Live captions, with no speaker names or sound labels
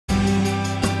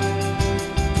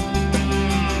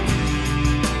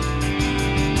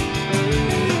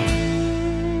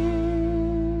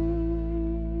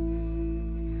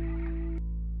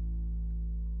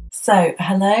So,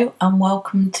 hello and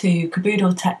welcome to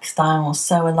Caboodle Textiles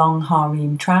Sew Along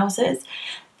Harem Trousers.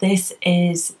 This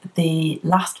is the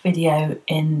last video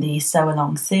in the Sew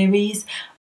Along series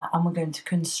and we're going to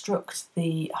construct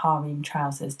the harem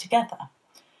trousers together.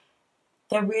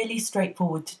 They're really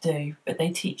straightforward to do, but they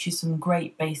teach you some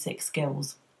great basic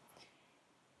skills.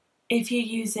 If you're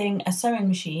using a sewing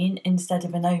machine instead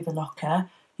of an overlocker,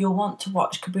 you'll want to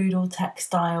watch Caboodle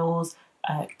Textiles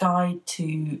guide to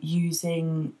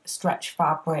using stretch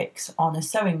fabrics on a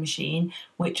sewing machine,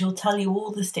 which will tell you all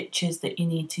the stitches that you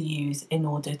need to use in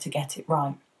order to get it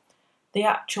right. The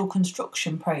actual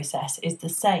construction process is the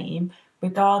same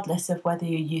regardless of whether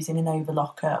you're using an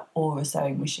overlocker or a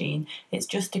sewing machine. It's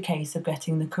just a case of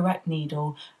getting the correct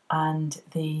needle and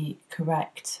the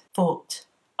correct foot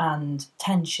and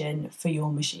tension for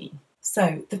your machine.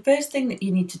 So the first thing that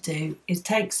you need to do is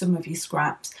take some of your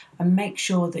scraps and make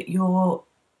sure that your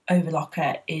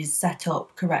overlocker is set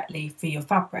up correctly for your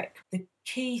fabric. The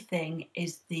key thing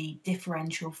is the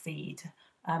differential feed,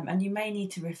 and you may need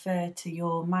to refer to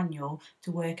your manual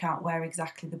to work out where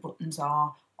exactly the buttons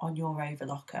are on your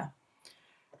overlocker.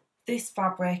 This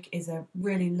fabric is a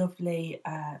really lovely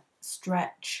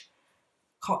stretch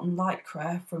cotton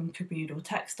lycra from Caboodle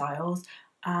Textiles,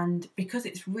 and because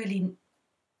it's really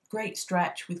great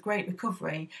stretch with great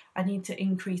recovery, I need to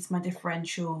increase my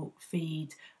differential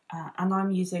feed and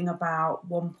I'm using about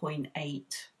 1.8,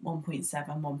 1.7,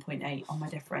 1.8 on my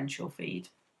differential feed.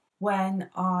 When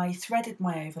I threaded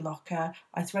my overlocker,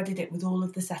 I threaded it with all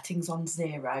of the settings on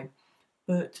 0,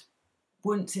 but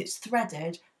once it's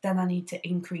threaded, then I need to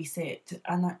increase it,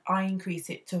 and I increase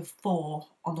it to 4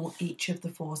 on each of the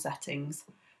 4 settings.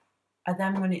 I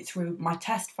then run it through my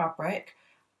test fabric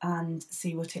and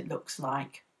see what it looks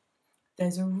like.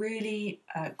 There's a really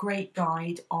great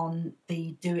guide on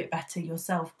the Do It Better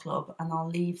Yourself Club, and I'll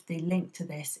leave the link to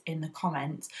this in the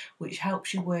comments, which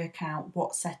helps you work out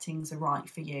what settings are right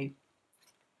for you.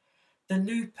 The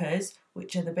loopers,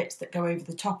 which are the bits that go over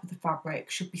the top of the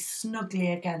fabric, should be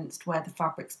snugly against where the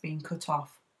fabric's been cut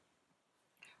off.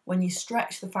 When you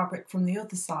stretch the fabric from the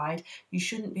other side, you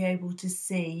shouldn't be able to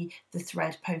see the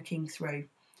thread poking through.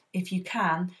 If you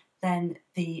can, then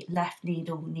the left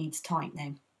needle needs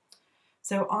tightening.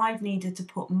 So I've needed to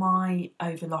put my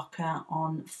overlocker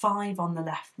on 5 on the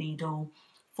left needle,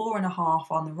 4.5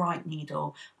 on the right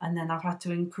needle, and then I've had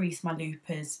to increase my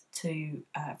loopers to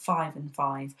 5 and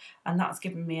 5, and that's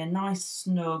given me a nice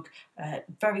snug,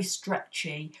 very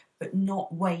stretchy but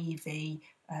not wavy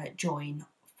join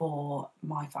for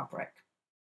my fabric.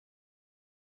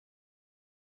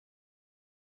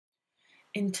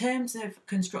 In terms of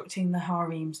constructing the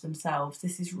harems themselves,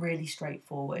 this is really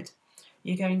straightforward.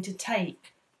 You're going to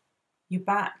take your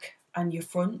back and your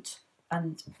front,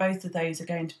 and both of those are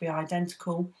going to be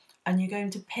identical, and you're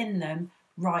going to pin them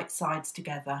right sides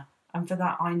together, and for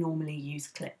that I normally use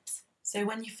clips. So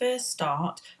when you first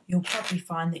start, you'll probably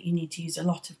find that you need to use a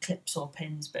lot of clips or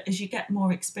pins, but as you get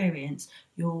more experience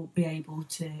you'll be able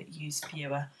to use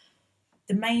fewer.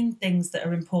 The main things that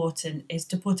are important is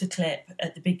to put a clip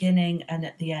at the beginning and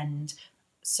at the end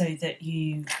so that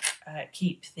you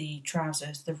keep the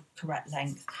trousers the correct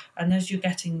length, and as you're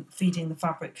feeding the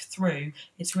fabric through,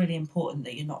 it's really important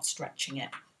that you're not stretching it.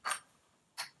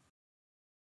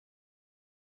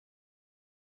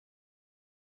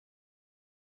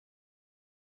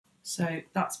 So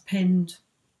that's pinned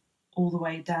all the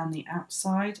way down the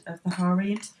outside of the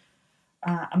harems,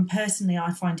 and personally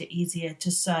I find it easier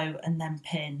to sew and then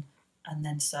pin and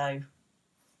then sew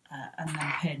and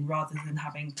then pin rather than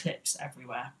having clips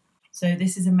everywhere. So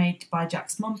this is a Made by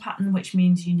Jack's Mum pattern, which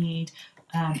means you need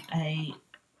a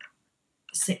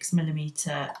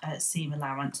 6mm seam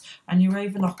allowance, and your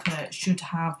overlocker should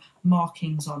have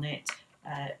markings on it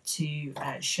to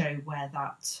show where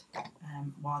that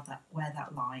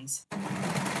lies.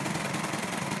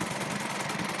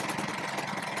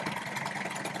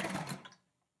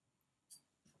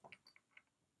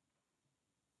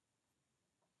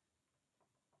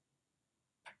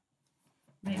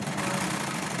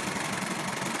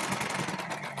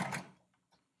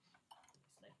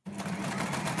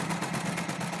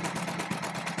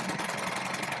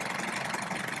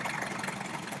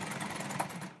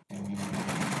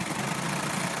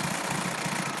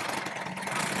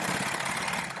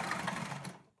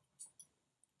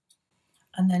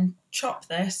 And then chop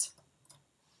this,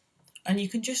 and you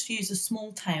can just use a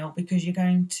small tail because you're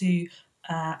going to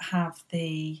have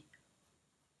the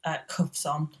cuffs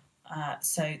on,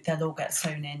 so they'll all get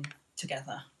sewn in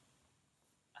together.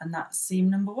 And that's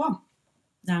seam number 1.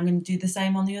 Now I'm going to do the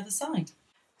same on the other side.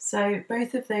 So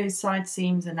both of those side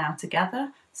seams are now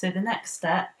together, so the next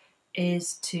step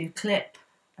is to clip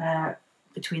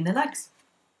between the legs.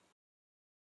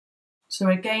 So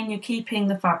again, you're keeping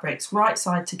the fabrics right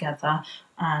side together,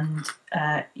 and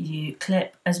you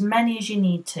clip as many as you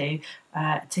need to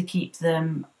keep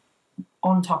them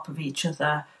on top of each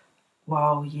other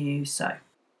while you sew.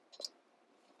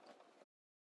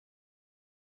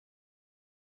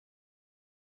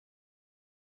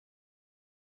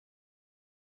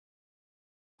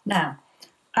 Now,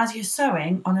 as you're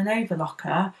sewing on an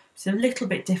overlocker, it's a little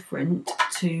bit different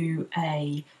to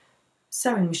a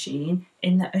sewing machine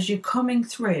in that as you're coming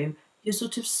through, you're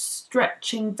sort of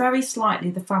stretching very slightly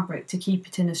the fabric to keep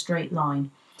it in a straight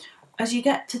line. As you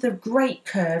get to the great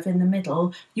curve in the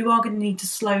middle, you are going to need to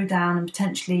slow down and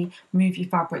potentially move your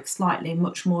fabric slightly,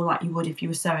 much more like you would if you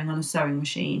were sewing on a sewing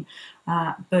machine.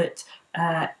 But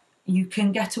you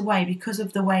can get away, because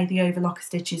of the way the overlocker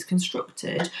stitch is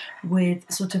constructed,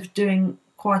 with sort of doing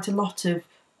quite a lot of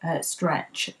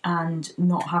stretch and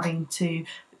not having to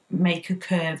make a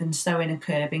curve and sew in a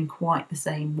curve in quite the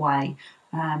same way.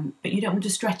 But you don't want to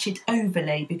stretch it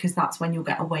overly, because that's when you'll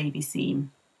get a wavy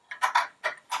seam.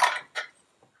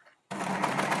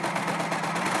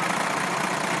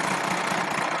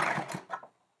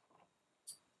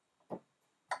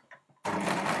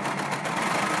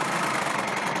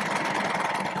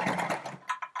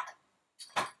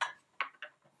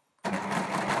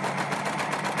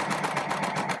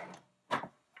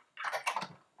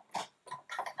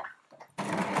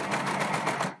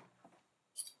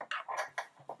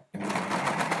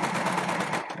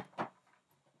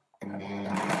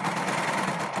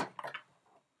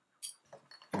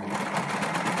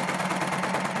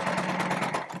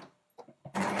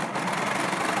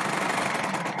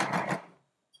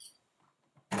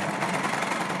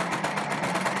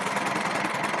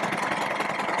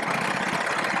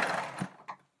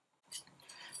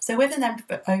 So with an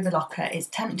overlocker, it's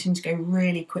tempting to go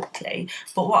really quickly,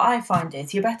 but what I find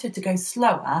is you're better to go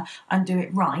slower and do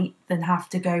it right than have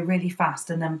to go really fast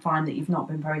and then find that you've not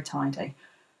been very tidy.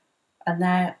 And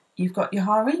there you've got your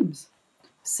harems.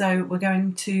 So we're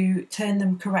going to turn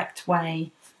them correct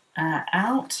way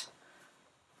out.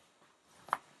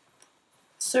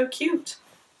 So cute.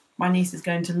 My niece is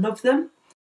going to love them.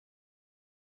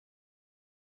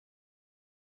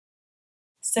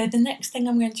 So the next thing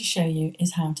I'm going to show you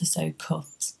is how to sew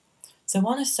cuffs. So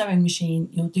on a sewing machine,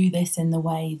 you'll do this in the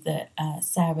way that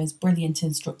Sarah's brilliant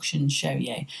instructions show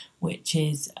you, which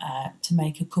is to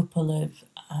make a couple of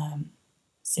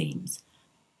seams.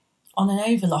 On an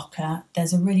overlocker,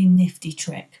 there's a really nifty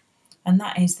trick, and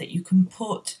that is that you can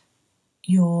put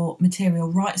your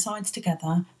material right sides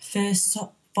together, first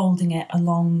folding it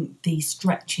along the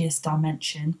stretchiest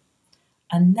dimension,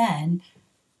 and then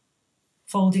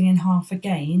folding in half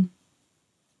again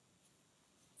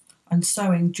and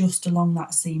sewing just along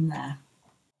that seam there.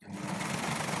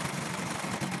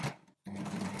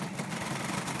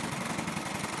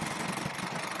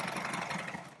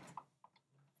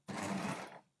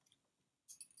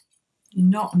 You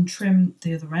knot and trim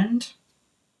the other end,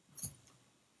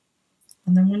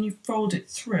 and then when you fold it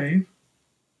through,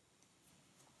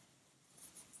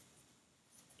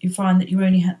 you find that you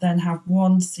only then have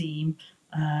one seam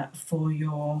for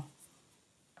your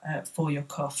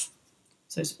cuff.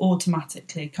 So it's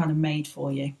automatically kind of made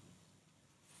for you.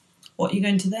 What you're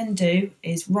going to then do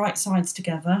is right sides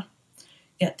together,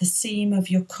 get the seam of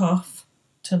your cuff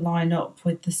to line up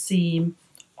with the seam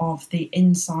of the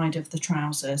inside of the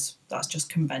trousers. That's just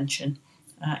convention.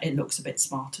 It looks a bit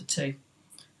smarter too.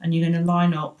 And you're going to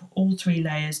line up all 3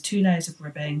 layers, 2 layers of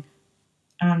ribbing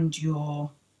and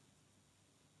your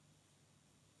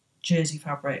jersey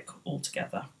fabric all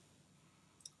together.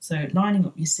 So lining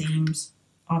up your seams,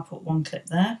 I put 1 clip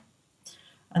there,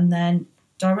 and then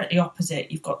directly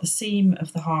opposite you've got the seam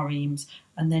of the harems,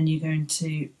 and then you're going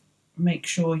to make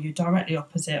sure you're directly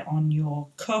opposite on your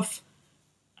cuff,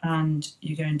 and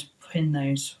you're going to pin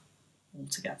those all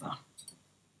together.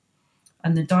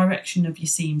 And the direction of your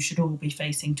seam should all be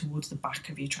facing towards the back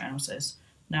of your trousers.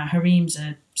 Now harems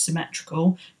are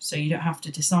symmetrical, so you don't have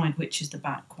to decide which is the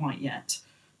back quite yet.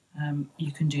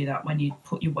 You can do that when you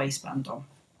put your waistband on.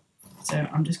 So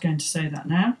I'm just going to sew that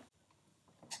now.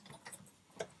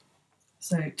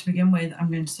 So to begin with, I'm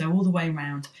going to sew all the way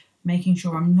around, making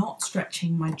sure I'm not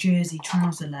stretching my jersey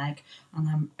trouser leg and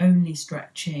I'm only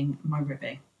stretching my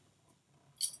ribbing.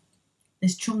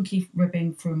 This chunky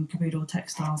ribbing from Caboodle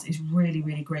Textiles is really,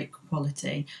 really great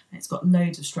quality. It's got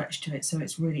loads of stretch to it, so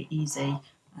it's really easy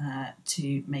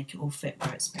to make it all fit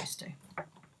where it's supposed to.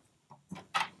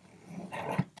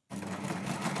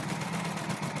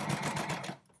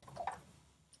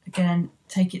 Again,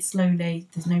 take it slowly.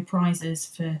 There's no prizes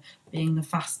for being the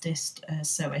fastest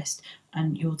sewist.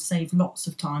 and you'll save lots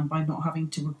of time by not having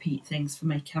to repeat things for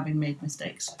having made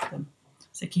mistakes with them.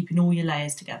 So keeping all your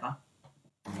layers together.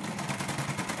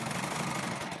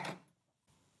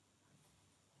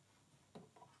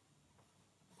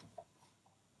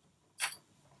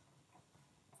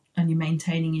 And you're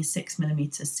maintaining your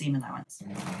 6mm seam allowance.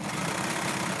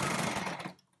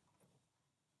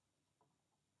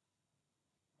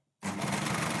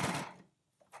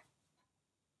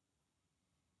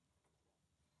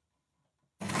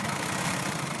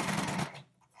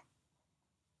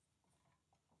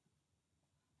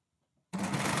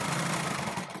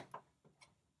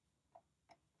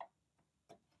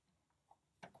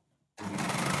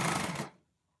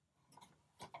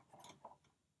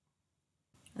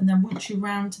 And then once you're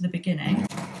round to the beginning,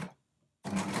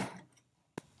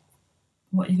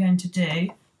 what you're going to do,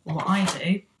 or what I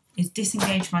do, is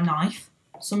disengage my knife.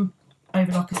 Some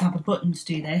overlockers have a button to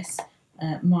do this.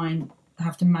 Mine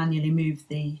have to manually move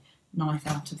the knife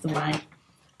out of the way.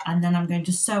 And then I'm going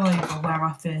to sew over where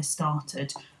I first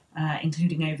started,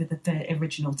 including over the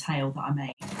original tail that I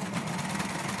made.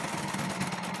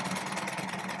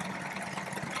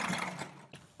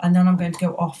 And then I'm going to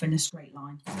go off in a straight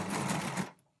line.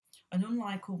 And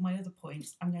unlike all my other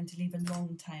points, I'm going to leave a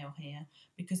long tail here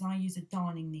because I use a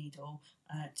darning needle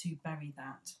to bury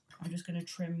that. I'm just going to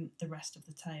trim the rest of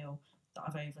the tail that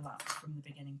I've overlapped from the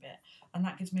beginning bit. And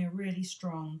that gives me a really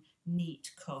strong,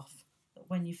 neat cuff that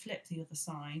when you flip the other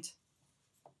side,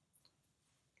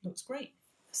 looks great.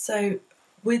 So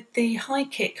with the high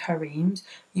kick harems,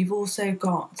 you've also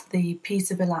got the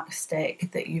piece of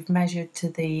elastic that you've measured to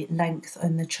the length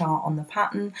and the chart on the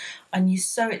pattern, and you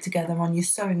sew it together on your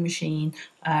sewing machine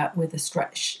with a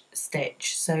stretch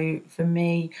stitch. So for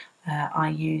me, I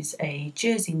use a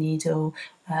jersey needle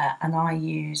and I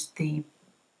use the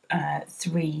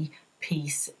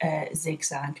 3-piece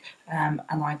zigzag, and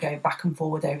I go back and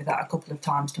forward over that a couple of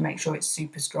times to make sure it's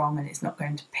super strong and it's not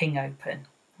going to ping open.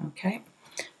 Okay.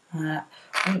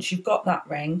 Once you've got that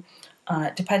ring,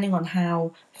 depending on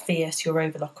how fierce your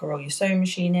overlocker or your sewing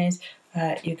machine is,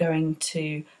 you're going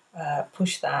to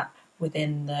push that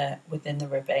within the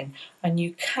ribbing, and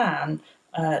you can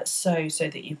sew so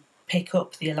that you pick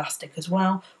up the elastic as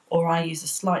well, or I use a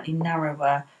slightly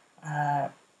narrower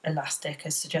elastic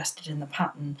as suggested in the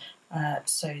pattern,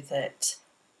 so that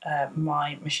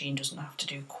my machine doesn't have to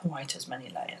do quite as many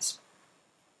layers.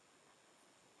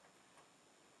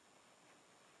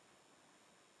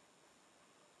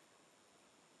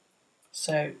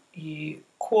 So you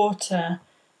quarter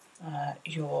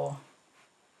your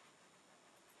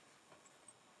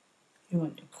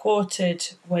quartered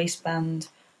waistband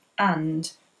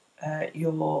and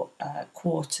your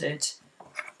quartered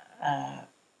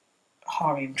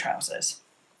harem trousers.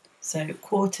 So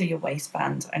quarter your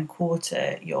waistband and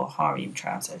quarter your harem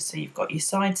trousers. So you've got your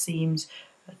side seams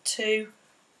at 2,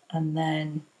 and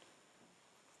then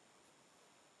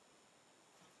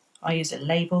I use a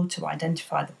label to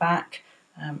identify the back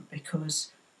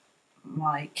because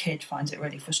my kid finds it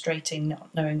really frustrating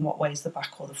not knowing what way is the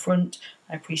back or the front.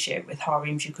 I appreciate with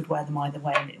harems you could wear them either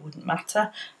way and it wouldn't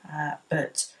matter,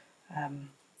 but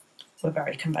we're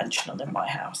very conventional in my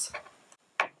house.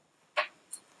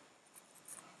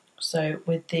 So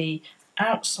with the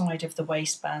outside of the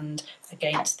waistband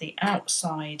against the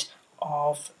outside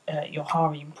of your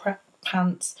harem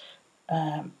pants,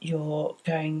 you're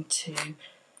going to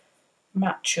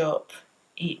match up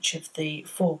each of the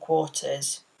 4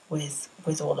 quarters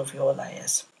with all of your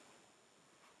layers.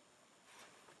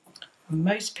 And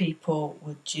most people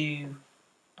would do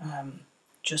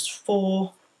just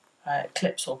 4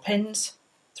 clips or pins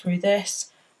through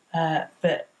this,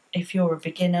 but if you're a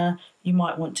beginner you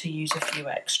might want to use a few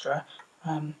extra.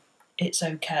 It's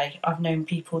okay. I've known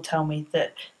people tell me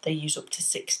that they use up to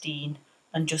 16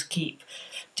 and just keep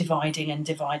dividing and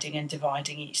dividing and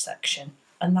dividing each section,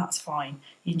 and that's fine.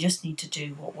 You just need to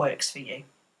do what works for you.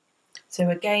 So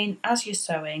again, as you're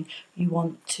sewing, you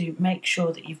want to make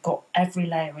sure that you've got every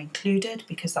layer included,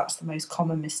 because that's the most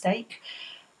common mistake.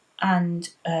 And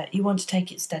you want to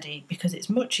take it steady because it's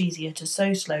much easier to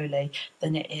sew slowly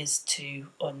than it is to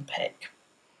unpick.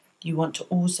 You want to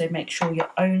also make sure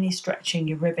you're only stretching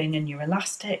your ribbing and your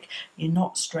elastic. You're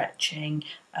not stretching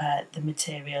the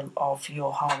material of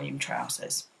your harem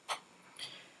trousers.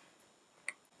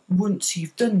 Once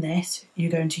you've done this,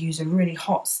 you're going to use a really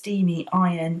hot steamy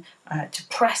iron to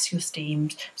press your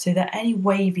steams so that any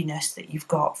waviness that you've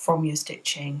got from your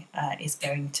stitching is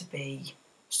going to be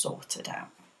sorted out.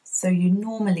 So you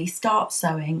normally start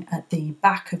sewing at the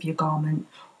back of your garment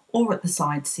or at the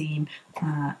side seam,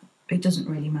 it doesn't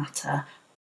really matter.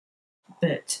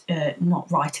 but not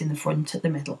right in the front at the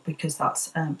middle, because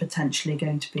that's potentially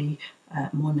going to be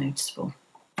more noticeable.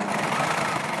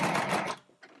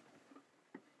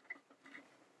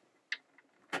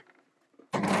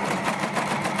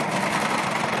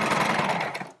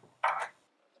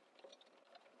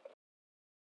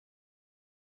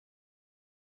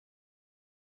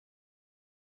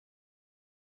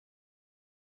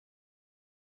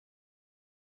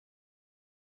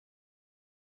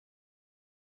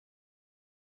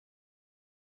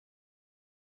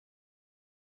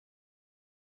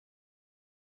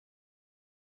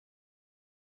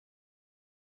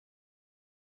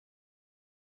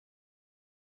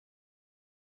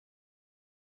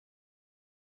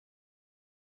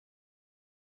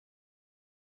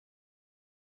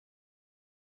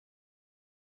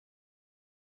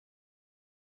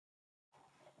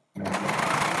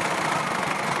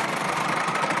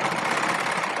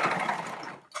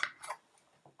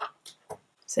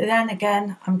 So then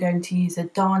again, I'm going to use a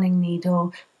darning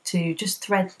needle to just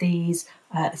thread these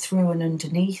through and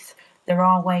underneath. There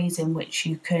are ways in which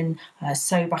you can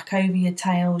sew back over your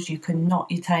tails, you can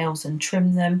knot your tails and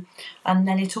trim them, and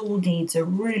then it all needs a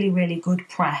really good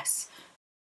press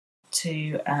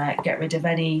to get rid of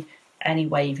any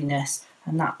waviness,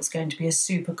 and that's going to be a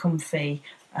super comfy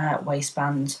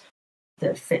waistband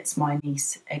that fits my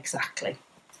niece exactly.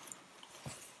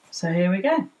 So here we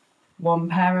go. One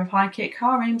pair of High Kick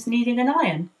Harems needing an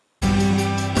iron.